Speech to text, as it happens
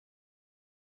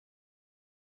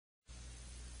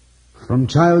From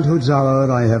childhood's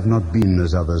hour I have not been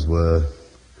as others were.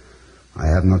 I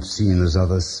have not seen as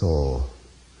others saw.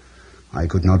 I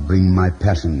could not bring my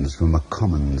passions from a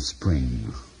common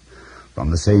spring.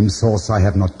 From the same source I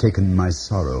have not taken my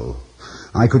sorrow.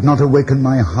 I could not awaken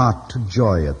my heart to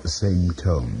joy at the same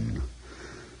tone.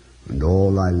 And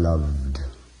all I loved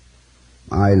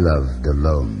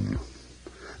alone.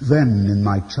 Then, in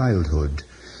my childhood,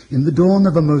 in the dawn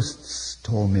of a most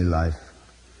stormy life,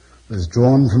 was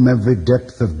drawn from every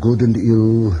depth of good and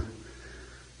ill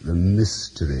the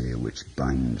mystery which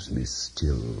binds me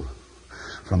still.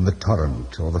 From the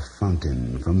torrent or the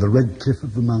fountain, from the red cliff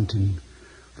of the mountain,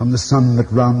 from the sun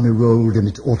that round me rolled in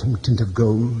its autumn tint of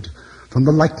gold, from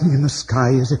the lightning in the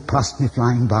sky as it passed me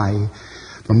flying by,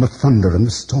 from the thunder and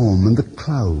the storm and the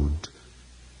cloud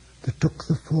that took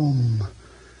the form,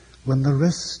 when the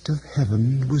rest of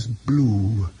heaven was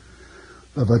blue,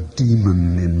 of a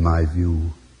demon in my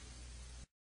view.